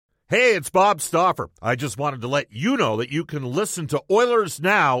Hey, it's Bob Stauffer. I just wanted to let you know that you can listen to Oilers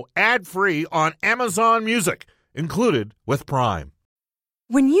Now ad-free on Amazon Music, included with Prime.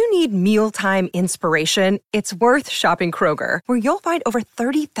 When you need mealtime inspiration, it's worth shopping Kroger, where you'll find over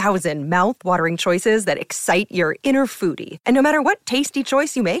 30,000 mouth-watering choices that excite your inner foodie. And no matter what tasty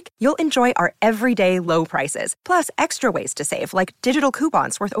choice you make, you'll enjoy our everyday low prices, plus extra ways to save, like digital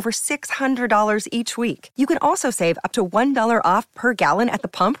coupons worth over $600 each week. You can also save up to $1 off per gallon at the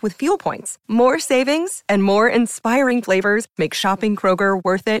pump with fuel points. More savings and more inspiring flavors make shopping Kroger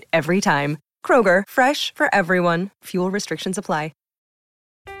worth it every time. Kroger, fresh for everyone. Fuel restrictions apply.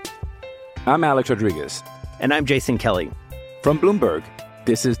 I'm Alex Rodriguez. And I'm Jason Kelly. From Bloomberg,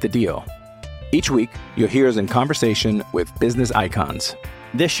 this is The Deal. Each week, you'll hear us in conversation with business icons.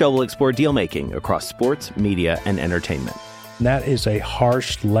 This show will explore deal-making across sports, media, and entertainment. That is a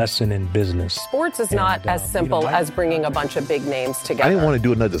harsh lesson in business. Sports is not as simple as bringing a bunch of big names together. I didn't want to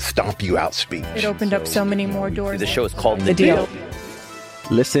do another stomp you out speech. It opened up so many more doors. The show is called The Deal.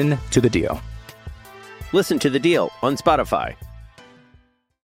 Listen to The Deal. Listen to The Deal on Spotify.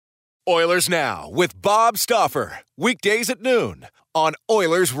 Oilers Now with Bob Stauffer. Weekdays at noon on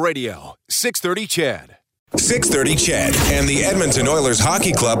Oilers Radio, 630 CHED. 630 CHED and the Edmonton Oilers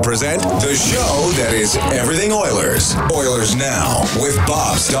Hockey Club present the show that is everything Oilers. Oilers Now with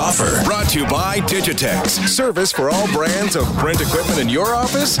Bob Stauffer. Brought to you by Digitex. Service for all brands of print equipment in your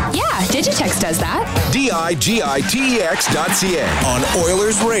office? Yeah, Digitex does that. Digitex.ca on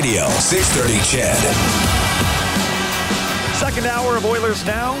Oilers Radio, 630 CHED. Second hour of Oilers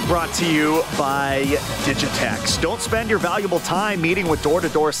Now, brought to you by Digitex. Don't spend your valuable time meeting with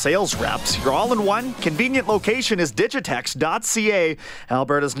door-to-door sales reps. Your all-in-one, convenient location is Digitex.ca,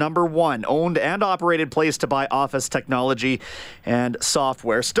 Alberta's #1 owned and operated place to buy office technology and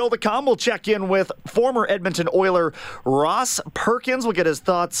software. Still to come, we'll check in with former Edmonton Oiler Ross Perkins. We'll get his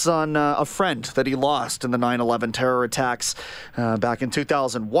thoughts on a friend that he lost in the 9/11 terror attacks back in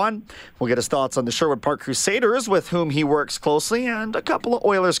 2001. We'll get his thoughts on the Sherwood Park Crusaders, with whom he works closely, and a couple of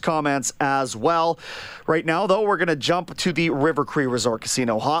Oilers comments as well. Right now, though, we're going to jump to the River Cree Resort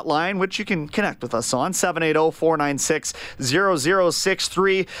Casino hotline, which you can connect with us on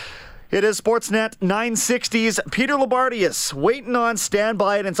 780-496-0063. It is Sportsnet 960's Peter Loubardias waiting on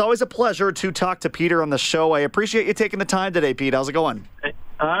standby, and it's always a pleasure to talk to Peter on the show. I appreciate you taking the time today, Pete. How's it going?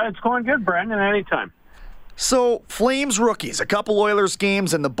 It's going good, Brandon, anytime. So, Flames rookies, a couple Oilers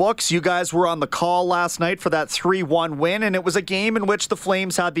games in the books. You guys were on the call last night for that 3-1 win, and it was a game in which the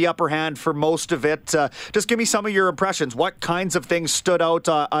Flames had the upper hand for most of it. Just give me some of your impressions. What kinds of things stood out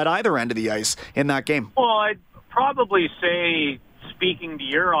at either end of the ice in that game? Well, I'd probably say, speaking to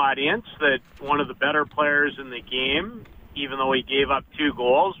your audience, that one of the better players in the game, even though he gave up 2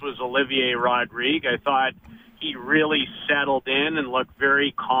 goals, was Olivier Rodrigue. I thought he really settled in and looked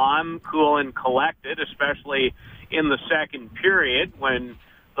very calm, cool, and collected, especially in the second period when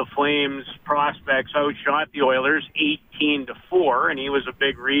the Flames prospects outshot the Oilers 18-4, and he was a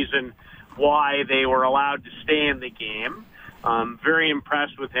big reason why they were allowed to stay in the game. Very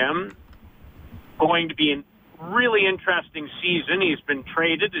impressed with him. Going to be a really interesting season. He's been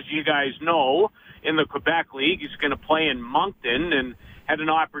traded, as you guys know, in the Quebec League. He's going to play in Moncton, and had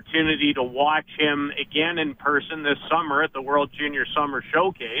an opportunity to watch him again in person this summer at the World Junior Summer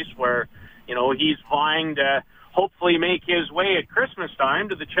Showcase, where, you know, he's vying to hopefully make his way at Christmas time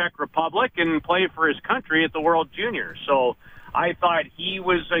to the Czech Republic and play for his country at the World Junior. So I thought he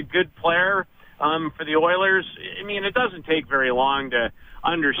was a good player for the Oilers. I mean, it doesn't take very long to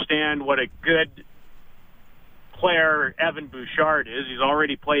understand what a good player Evan Bouchard is. He's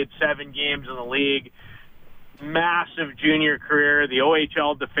already played 7 games in the league. Massive junior career, the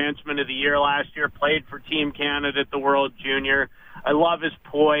OHL Defenseman of the Year last year, played for Team Canada at the World Junior. I love his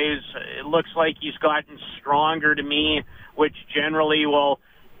poise. It looks like he's gotten stronger to me, which generally will,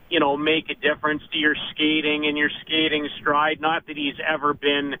 you know, make a difference to your skating and your skating stride. Not that he's ever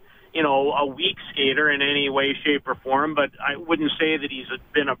been, you know, a weak skater in any way, shape, or form, but I wouldn't say that he's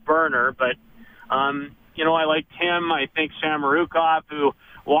been a burner. But, you know, I liked him. I think Samorukov, who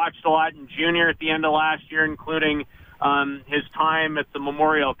watched a lot in junior at the end of last year, including his time at the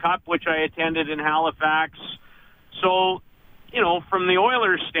Memorial Cup, which I attended in Halifax. So, you know, from the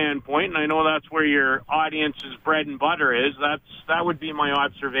Oilers' standpoint, and I know that's where your audience's bread and butter is, that would be my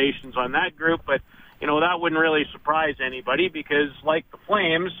observations on that group. But, you know, that wouldn't really surprise anybody because, like the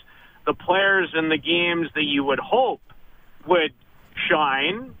Flames, the players in the games that you would hope would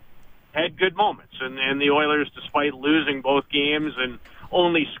shine had good moments. And the Oilers, despite losing both games and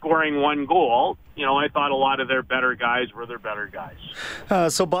only scoring one goal. I thought a lot of their better guys were their better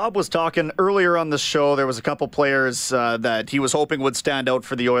guys. So Bob was talking earlier on the show. There was a couple players that he was hoping would stand out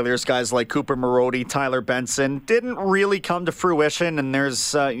for the Oilers, guys like Cooper Marody, Tyler Benson. Didn't really come to fruition, and there's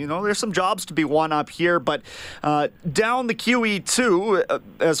some jobs to be won up here. But down the QE2,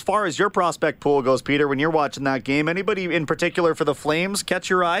 as far as your prospect pool goes, Peter, when you're watching that game, anybody in particular for the Flames catch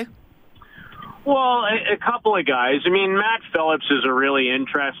your eye? Well, a couple of guys. Matt Phillips is a really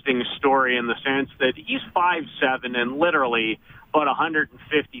interesting story in the sense that he's 5'7" and literally about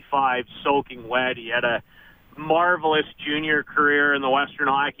 155 soaking wet. He had a marvelous junior career in the Western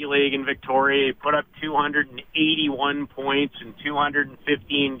Hockey League in Victoria. He put up 281 points in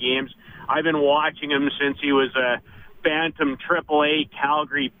 215 games. I've been watching him since he was a Bantam AAA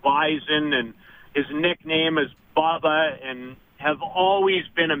Calgary Bison, and his nickname is Bubba, and have always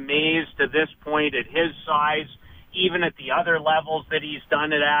been amazed to this point at his size, even at the other levels that he's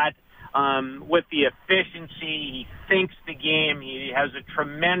done it at, with the efficiency. He thinks the game. He has a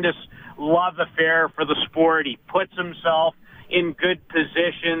tremendous love affair for the sport. He puts himself in good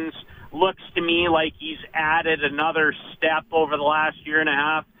positions. Looks to me like he's added another step over the last year and a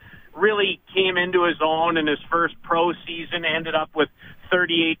half. Really came into his own in his first pro season, ended up with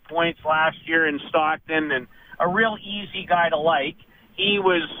 38 points last year in Stockton, and a real easy guy to like. He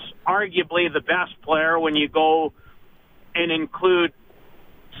was arguably the best player when you go and include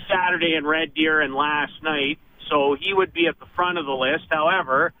Saturday in Red Deer and last night, so he would be at the front of the list.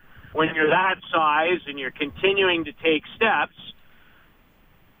 However, when you're that size and you're continuing to take steps,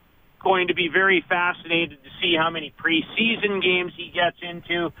 going to be very fascinated to see how many preseason games he gets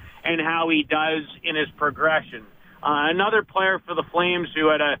into and how he does in his progression. Another player for the Flames who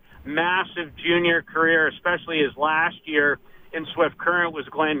had a massive junior career, especially his last year in Swift Current, was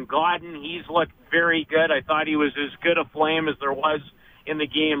Glenn Godden. He's looked very good. I thought he was as good a Flame as there was in the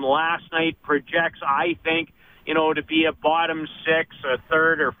game last night. Projects, I think, to be a bottom six, a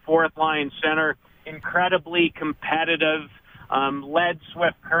third or fourth line center. Incredibly competitive. Led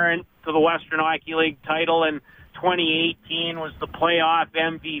Swift Current to the Western Hockey League title in 2018, was the playoff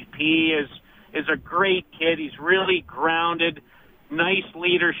MVP, is a great kid. He's really grounded, nice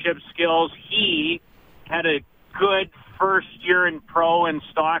leadership skills. He had a good first year in pro in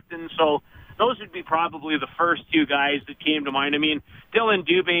Stockton, so those would be probably the first two guys that came to mind. Dylan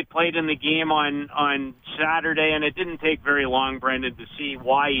Dubé played in the game on Saturday, and it didn't take very long, Brendan, to see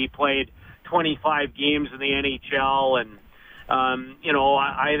why he played 25 games in the NHL, and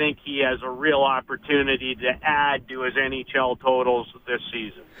I think he has a real opportunity to add to his NHL totals this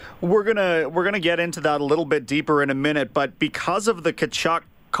season. We're gonna get into that a little bit deeper in a minute, but because of the Tkachuk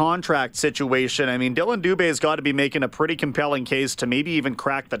contract situation, Dylan Dubé's got to be making a pretty compelling case to maybe even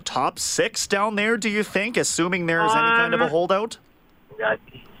crack the top six down there, do you think, assuming there's any kind of a holdout?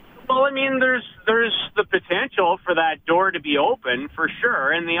 Well, there's the potential for that door to be open for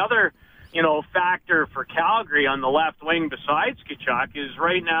sure, and the other factor for Calgary on the left wing besides Tkachuk is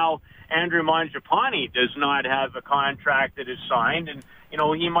right now Andrew Mangiapane does not have a contract that is signed, and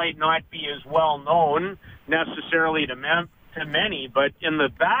he might not be as well known necessarily to many, but in the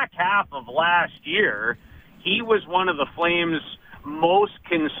back half of last year, he was one of the Flames' most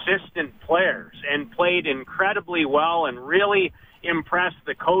consistent players and played incredibly well and really impressed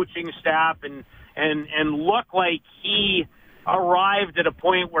the coaching staff and looked like he arrived at a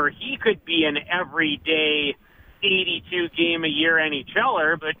point where he could be an everyday 82-game-a-year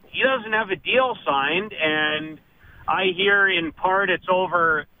NHLer, but he doesn't have a deal signed, and I hear in part it's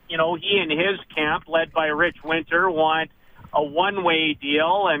over, he and his camp, led by Rich Winter, want a one-way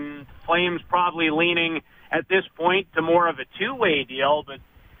deal, and Flames probably leaning at this point to more of a two-way deal. But,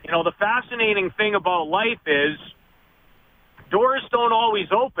 the fascinating thing about life is doors don't always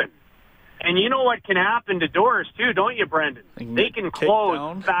open. And you know what can happen to doors, too, don't you, Brendan? They can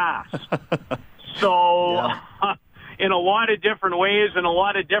close fast. So, in a lot of different ways, in a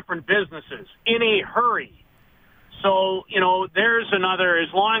lot of different businesses, in a hurry. So, there's another,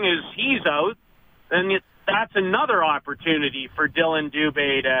 as long as he's out, then that's another opportunity for Dylan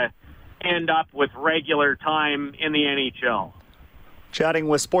Dubé to end up with regular time in the NHL. Chatting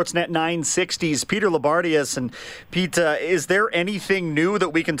with Sportsnet 960's Peter Labardius. And Pete, is there anything new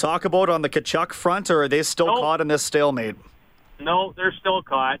that we can talk about on the Tkachuk front, or are they still caught in this stalemate? No, they're still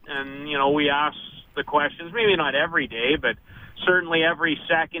caught. And, we ask the questions, maybe not every day, but certainly every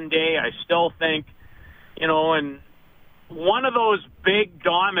second day. I still think, and one of those big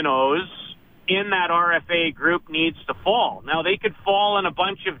dominoes in that RFA group needs to fall. Now, they could fall in a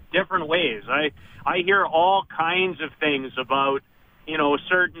bunch of different ways. I hear all kinds of things about,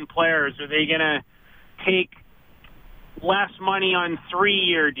 certain players. Are they going to take less money on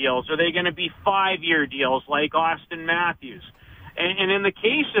 3-year deals? Are they going to be 5-year deals like Austin Matthews? And in the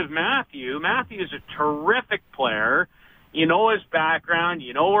case of Matthews a terrific player. You know his background.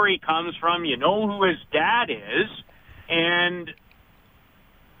 You know where he comes from. You know who his dad is. And,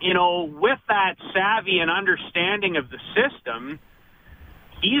 you know, with that savvy and understanding of the system,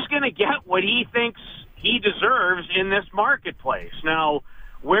 he's going to get what he thinks he deserves in this marketplace. Now,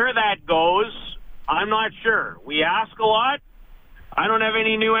 where that goes, I'm not sure. We ask a lot. I don't have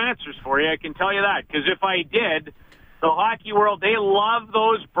any new answers for you, I can tell you that. Because if I did, the hockey world, they love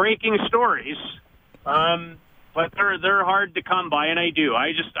those breaking stories. But they're hard to come by, and I do.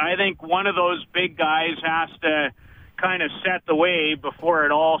 I think one of those big guys has to kind of set the way before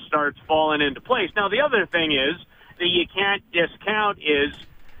it all starts falling into place. Now, the other thing is that you can't discount is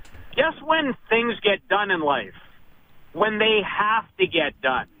just when things get done in life, when they have to get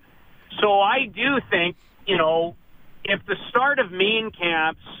done. So I do think, you know, if the start of main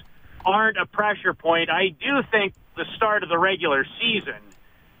camps aren't a pressure point, I do think the start of the regular season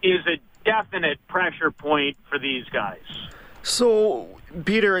is a definite pressure point for these guys. So,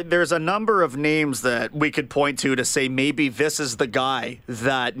 Peter, there's a number of names that we could point to say maybe this is the guy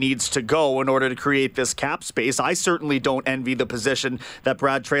that needs to go in order to create this cap space. I certainly don't envy the position that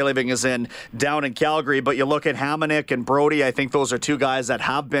Brad Treliving is in down in Calgary, but you look at Hamonic and Brody, I think those are two guys that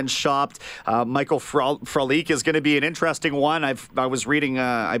have been shopped. Michael Frolik is going to be an interesting one. I was reading,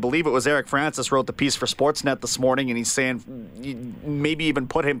 I believe it was Eric Francis wrote the piece for Sportsnet this morning, and he's saying maybe even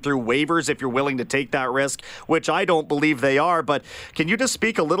put him through waivers if you're willing to take that risk, which I don't believe they are. But can you just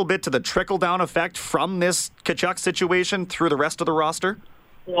speak a little bit to the trickle-down effect from this Tkachuk situation through the rest of the roster?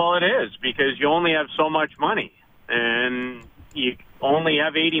 Well, it is, because you only have so much money, and you only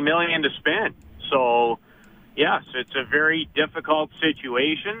have $80 million to spend. So, yes, it's a very difficult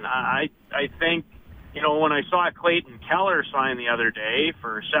situation. I think, you know, when I saw Clayton Keller sign the other day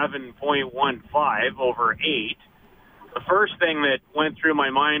for $7.15 over 8, the first thing that went through my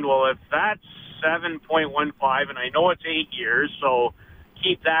mind, well, if that's 7.15, and I know it's 8 years, so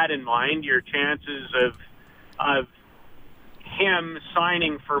keep that in mind. Your chances of him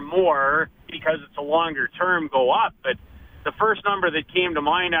signing for more because it's a longer term go up. But the first number that came to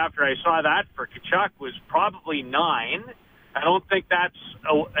mind after I saw that for Tkachuk was probably 9. I don't think that's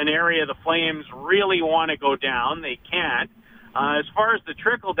an area the Flames really want to go down. They can't. As far as the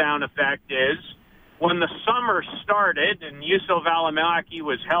trickle-down effect is, when the summer started and Juuso Välimäki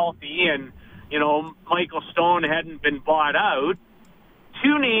was healthy and, you know, Michael Stone hadn't been bought out,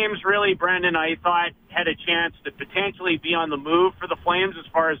 2 names really, Brendan, I thought had a chance to potentially be on the move for the Flames as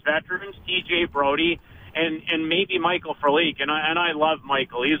far as veterans, TJ Brody and maybe Michael Frolik. And I love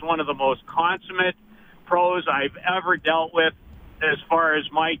Michael. He's one of the most consummate pros I've ever dealt with as far as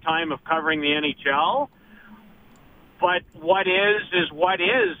my time of covering the NHL. But what is what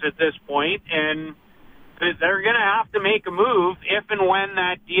is at this point, and they're going to have to make a move if and when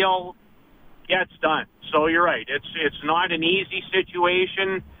that deal gets done. So you're right. It's not an easy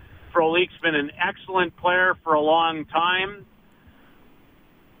situation. Frolik's been an excellent player for a long time,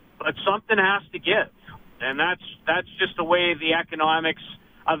 but something has to give, and that's just the way the economics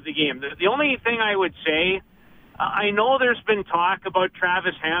of the game. The only thing I would say, I know there's been talk about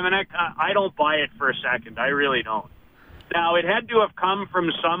Travis Hamonic. I don't buy it for a second. I really don't. Now, it had to have come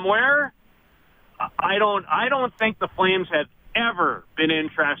from somewhere. I don't think the Flames have ever been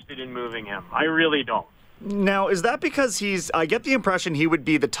interested in moving him. I really don't. Now, is that because I get the impression he would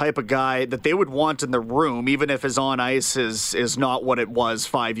be the type of guy that they would want in the room, even if his on ice is not what it was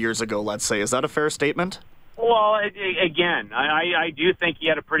 5 years ago, let's say. Is that a fair statement? Well, again, I do think he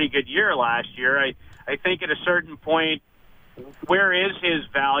had a pretty good year last year. I think at a certain point, where is his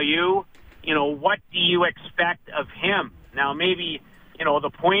value? You know, what do you expect of him? Now, maybe, you know,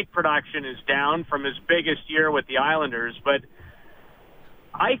 the point production is down from his biggest year with the Islanders, but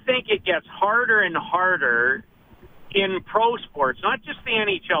I think it gets harder and harder in pro sports, not just the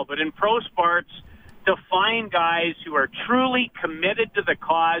NHL, but in pro sports, to find guys who are truly committed to the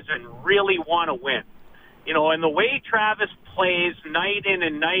cause and really want to win. You know, and the way Travis plays night in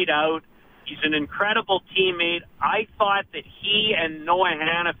and night out, he's an incredible teammate. I thought that he and Noah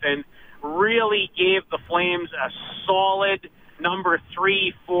Hanifin really gave the Flames a solid number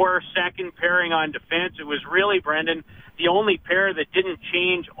 3-4 second pairing on defense. It was really, Brendan, the only pair that didn't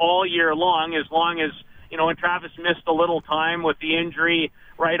change all year long, as, you know, when Travis missed a little time with the injury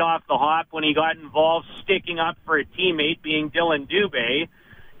right off the hop when he got involved sticking up for a teammate, being Dylan Dubé,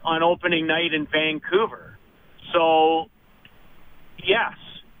 on opening night in Vancouver. So, yes,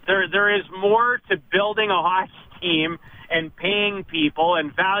 there is more to building a hockey team and paying people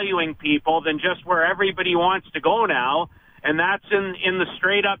and valuing people than just where everybody wants to go now, and that's in the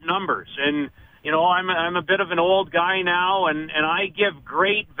straight-up numbers. And, you know, I'm a bit of an old guy now, and I give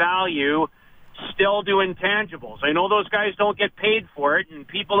great value still to intangibles. I know those guys don't get paid for it, and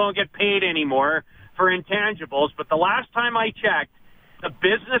people don't get paid anymore for intangibles, but the last time I checked, the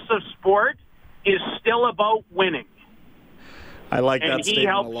business of sport is still about winning. I like and that statement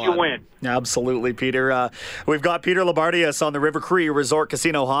a lot. And he helps you win. Absolutely, Peter. We've got Peter Labardius on the River Cree Resort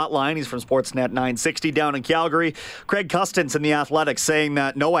Casino Hotline. He's from Sportsnet 960 down in Calgary. Craig Custance in The Athletic saying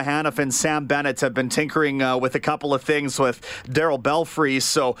that Noah Hanifin and Sam Bennett have been tinkering with a couple of things with Darryl Belfry.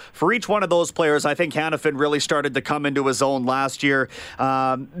 So for each one of those players, I think Hanifin really started to come into his own last year.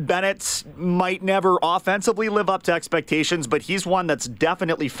 Bennett might never offensively live up to expectations, but he's one that's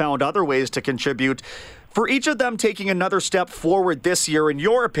definitely found other ways to contribute. For each of them taking another step forward this year, in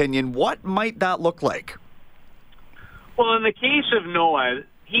your opinion, what might that look like? Well, in the case of Noah,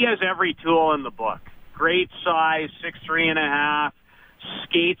 he has every tool in the book. Great size, 6'3.5",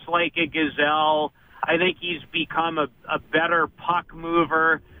 skates like a gazelle. I think he's become a better puck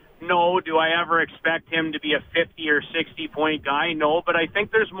mover. No, do I ever expect him to be a 50 or 60-point guy? No, but I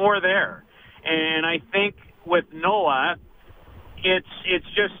think there's more there. And I think with Noah, it's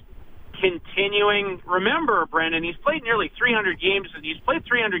just continuing. Remember, Brendan, he's played nearly 300 games, and he's played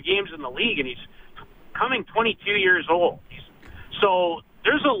 300 games in the league, and he's coming 22 years old. So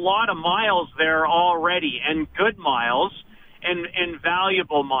there's a lot of miles there already, and good miles, and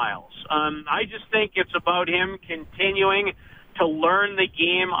valuable miles. I just think it's about him continuing to learn the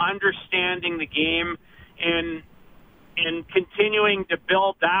game, understanding the game, and continuing to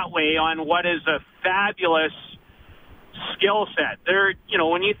build that way on what is a fabulous skill set. There, you know,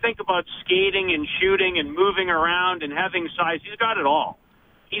 when you think about skating and shooting and moving around and having size, he's got it all.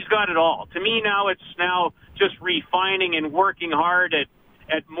 He's got it all. To me now, it's now just refining and working hard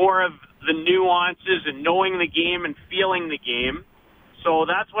at more of the nuances and knowing the game and feeling the game. So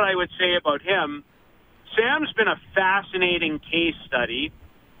that's what I would say about him. Sam's been a fascinating case study,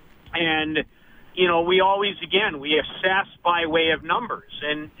 and you know, we always, again, we assess by way of numbers.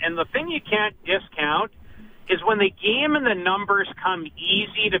 And the thing you can't discount is when the game and the numbers come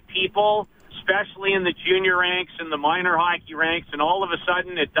easy to people, especially in the junior ranks and the minor hockey ranks, and all of a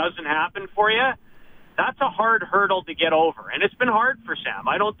sudden it doesn't happen for you, that's a hard hurdle to get over. And it's been hard for Sam.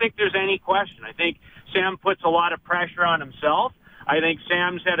 I don't think there's any question. I think Sam puts a lot of pressure on himself. I think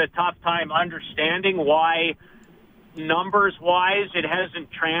Sam's had a tough time understanding why, numbers-wise, it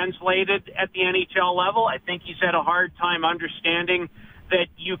hasn't translated at the NHL level. I think he's had a hard time understanding that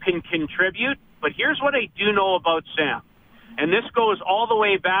you can contribute. But here's what I do know about Sam, and this goes all the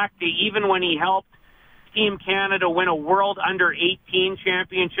way back to even when he helped Team Canada win a World Under-18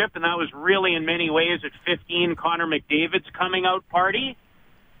 championship, and that was really in many ways at 15 Connor McDavid's coming-out party.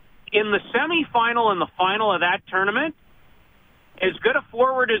 In the semifinal and the final of that tournament, as good a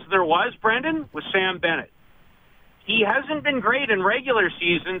forward as there was, Brendan, was Sam Bennett. He hasn't been great in regular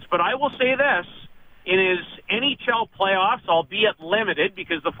seasons, but I will say this. In his NHL playoffs, albeit limited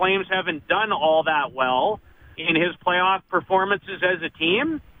because the Flames haven't done all that well in his playoff performances as a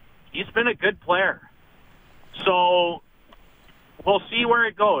team, he's been a good player. So we'll see where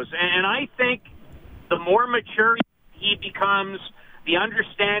it goes. And I think the more mature he becomes, the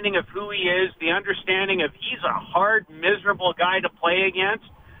understanding of who he is, the understanding of he's a hard, miserable guy to play against,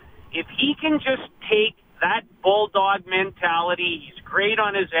 if he can just take that bulldog mentality, he's great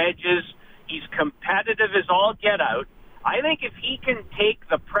on his edges, he's competitive as all get out. I think if he can take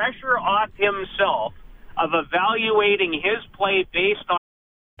the pressure off himself of evaluating his play based on...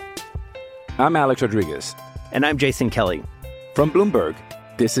 I'm Alex Rodriguez. And I'm Jason Kelly. From Bloomberg,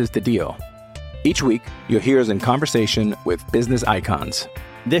 this is The Deal. Each week, you'll hear us in conversation with business icons.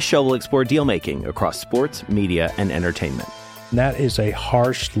 This show will explore deal-making across sports, media, and entertainment. That is a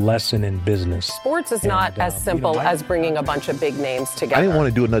harsh lesson in business. Sports is not as simple as bringing a bunch of big names together. I didn't want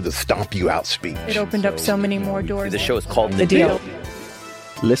to do another stomp you out speech. It opened up so many more doors. The show is called The Deal.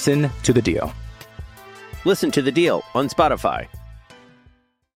 Listen to The Deal. Listen to The Deal on Spotify.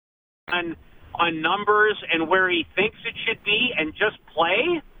 On numbers and where he thinks it should be and just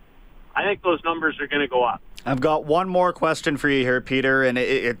play, I think those numbers are going to go up. I've got one more question for you here, Peter, and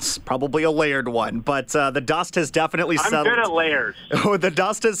it's probably a layered one, but the dust has definitely settled. I'm good at layers. The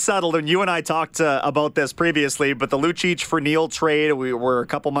dust has settled, and you and I talked about this previously, but the Lucic for Neil trade, we were a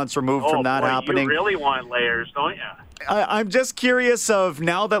couple months removed from that happening. You really want layers, don't you? I'm just curious of,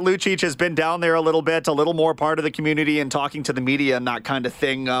 now that Lucic has been down there a little bit, a little more part of the community and talking to the media and that kind of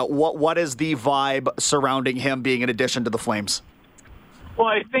thing, what is the vibe surrounding him being an addition to the Flames? Well,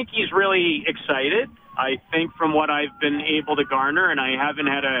 I think he's really excited. I think from what I've been able to garner, and I haven't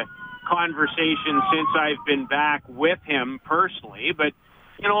had a conversation since I've been back with him personally, but,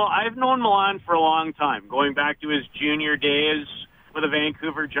 I've known Milan for a long time, going back to his junior days with the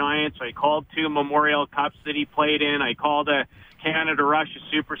Vancouver Giants. I called 2 Memorial Cups that he played in. I called a Canada-Russia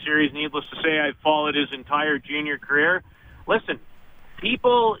Super Series. Needless to say, I've followed his entire junior career. Listen,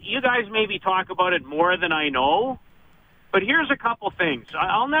 people, you guys maybe talk about it more than I know, but here's a couple things.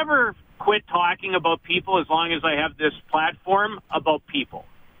 I'll never quit talking about people as long as I have this platform about people.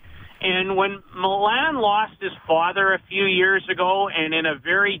 And when Milan lost his father a few years ago, and in a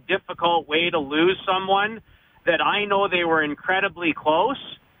very difficult way to lose someone that I know they were incredibly close,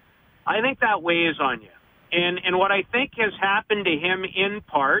 I think that weighs on you. And what I think has happened to him in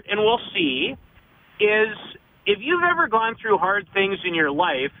part, and we'll see, is if you've ever gone through hard things in your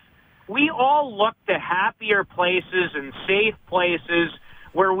life, we all look to happier places and safe places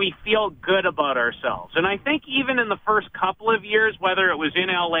where we feel good about ourselves. And I think even in the first couple of years, whether it was in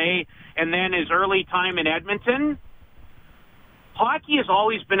LA and then his early time in Edmonton, hockey has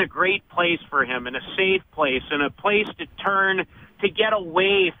always been a great place for him and a safe place and a place to turn to get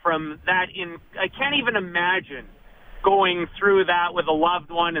away from that. I can't even imagine going through that with a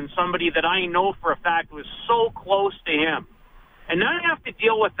loved one and somebody that I know for a fact was so close to him. And now you have to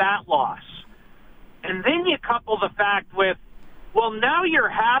deal with that loss. And then you couple the fact with, well, now your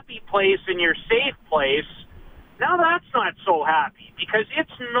happy place and your safe place, now that's not so happy because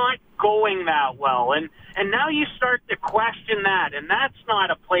it's not going that well. And now you start to question that, and that's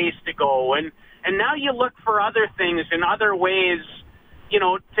not a place to go. And now you look for other things and other ways,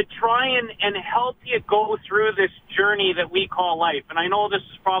 to try and help you go through this journey that we call life. And I know this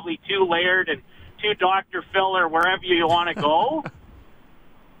is probably too layered and too Dr. Phil or wherever you want to go.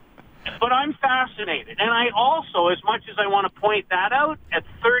 But I'm fascinated. And I also, as much as I want to point that out, at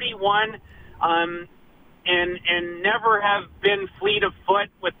 31, and never have been fleet of foot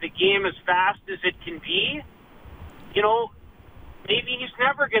with the game as fast as it can be, maybe he's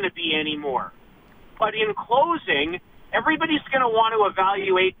never going to be anymore. But in closing, everybody's going to want to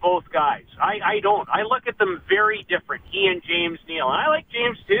evaluate both guys. I don't. I look at them very different, he and James Neal. And I like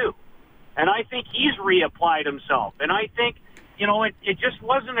James too. And I think he's reapplied himself. And I think, it just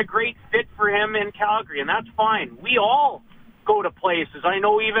wasn't a great fit for him in Calgary, and that's fine. We all go to places, I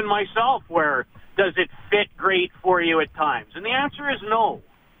know even myself, where does it fit great for you at times? And the answer is no.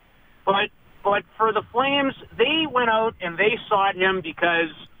 But for the Flames, they went out and they sought him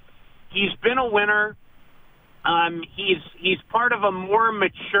because he's been a winner. He's part of a more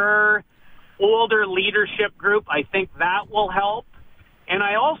mature, older leadership group. I think that will help. And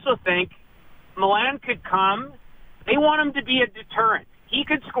I also think Milan could come. They want him to be a deterrent. He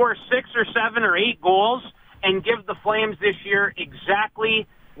could score 6 or 7 or 8 goals and give the Flames this year exactly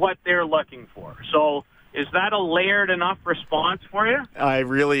what they're looking for. So is that a layered enough response for you? I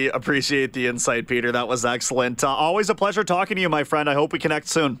really appreciate the insight, Peter. That was excellent. Always a pleasure talking to you, my friend. I hope we connect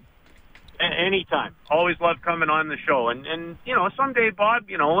soon. Anytime. Always love coming on the show. And someday, Bob,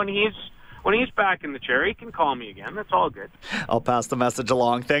 when he's back in the chair, he can call me again. That's all good. I'll pass the message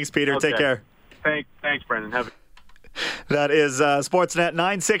along. Thanks, Peter. Okay. Take care. Thanks, Brendan. Have a That is Sportsnet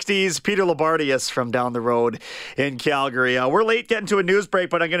 960's Peter Labardius from down the road in Calgary. We're late getting to a news break,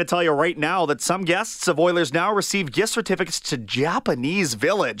 but I'm going to tell you right now that some guests of Oilers Now receive gift certificates to Japanese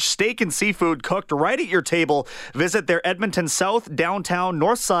Village. Steak and seafood cooked right at your table. Visit their Edmonton South, Downtown,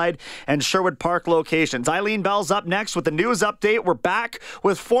 Northside, and Sherwood Park locations. Eileen Bell's up next with the news update. We're back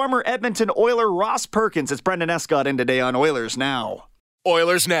with former Edmonton Oiler Ross Perkins. It's Brendan Escott in today on Oilers Now.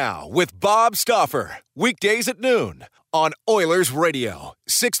 Oilers Now with Bob Stauffer. Weekdays at noon on Oilers Radio,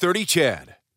 630 CHED.